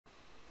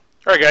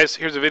Alright guys,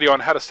 here's a video on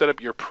how to set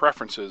up your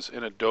preferences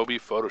in Adobe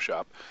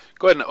Photoshop.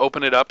 Go ahead and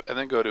open it up and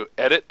then go to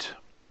Edit,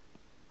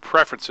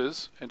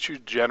 Preferences, and choose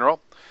General.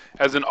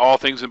 As in all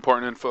things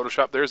important in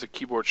Photoshop, there's a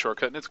keyboard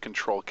shortcut and it's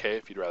Control K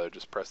if you'd rather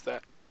just press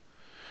that.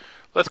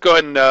 Let's go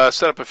ahead and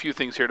set up a few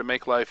things here to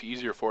make life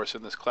easier for us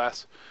in this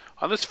class.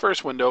 On this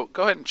first window,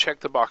 go ahead and check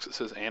the box that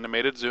says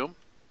Animated Zoom,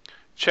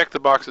 check the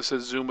box that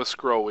says Zoom with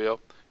Scroll Wheel,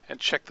 and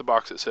check the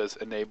box that says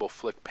Enable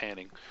Flick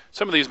Panning.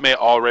 Some of these may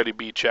already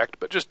be checked,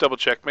 but just double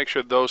check. Make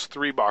sure those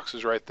three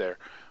boxes right there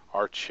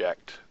are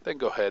checked. Then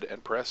go ahead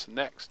and press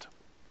Next.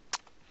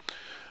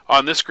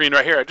 On this screen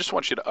right here, I just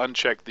want you to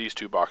uncheck these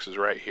two boxes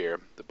right here,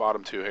 the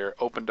bottom two here,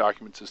 Open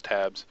Documents as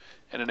Tabs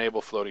and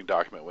Enable Floating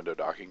Document Window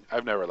Docking.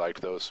 I've never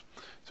liked those,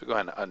 so go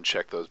ahead and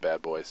uncheck those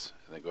bad boys,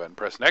 and then go ahead and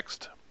press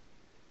Next.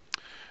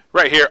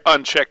 Right here,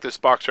 uncheck this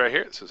box right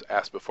here. It says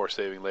Ask Before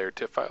Saving Layered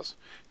TIFF Files.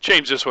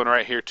 Change this one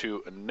right here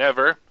to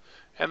Never,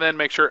 and then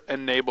make sure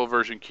Enable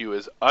Version Q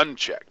is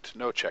unchecked.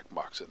 No check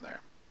box in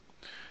there.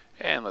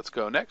 And let's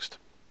go next.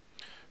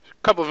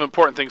 A couple of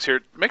important things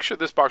here. Make sure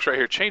this box right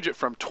here, change it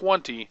from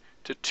 20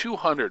 to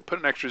 200. Put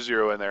an extra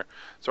 0 in there.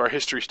 So our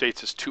history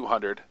states is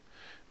 200.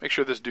 Make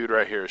sure this dude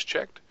right here is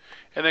checked.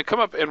 And then come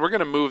up, and we're going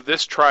to move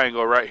this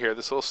triangle right here,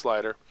 this little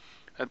slider,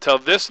 until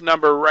this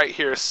number right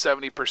here is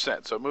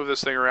 70%. So move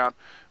this thing around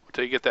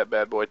until you get that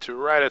bad boy to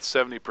right at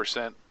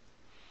 70%.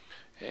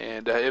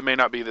 And it may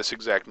not be this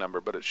exact number,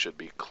 but it should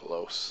be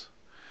close.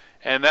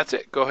 And that's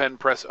it. Go ahead and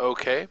press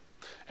OK.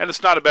 And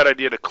it's not a bad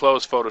idea to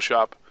close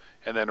Photoshop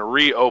and then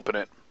reopen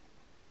it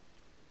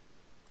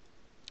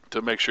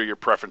to make sure your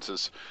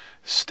preferences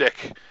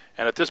stick.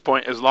 And at this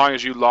point, as long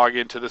as you log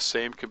into the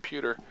same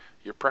computer,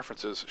 your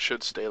preferences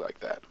should stay like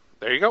that.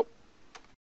 There you go.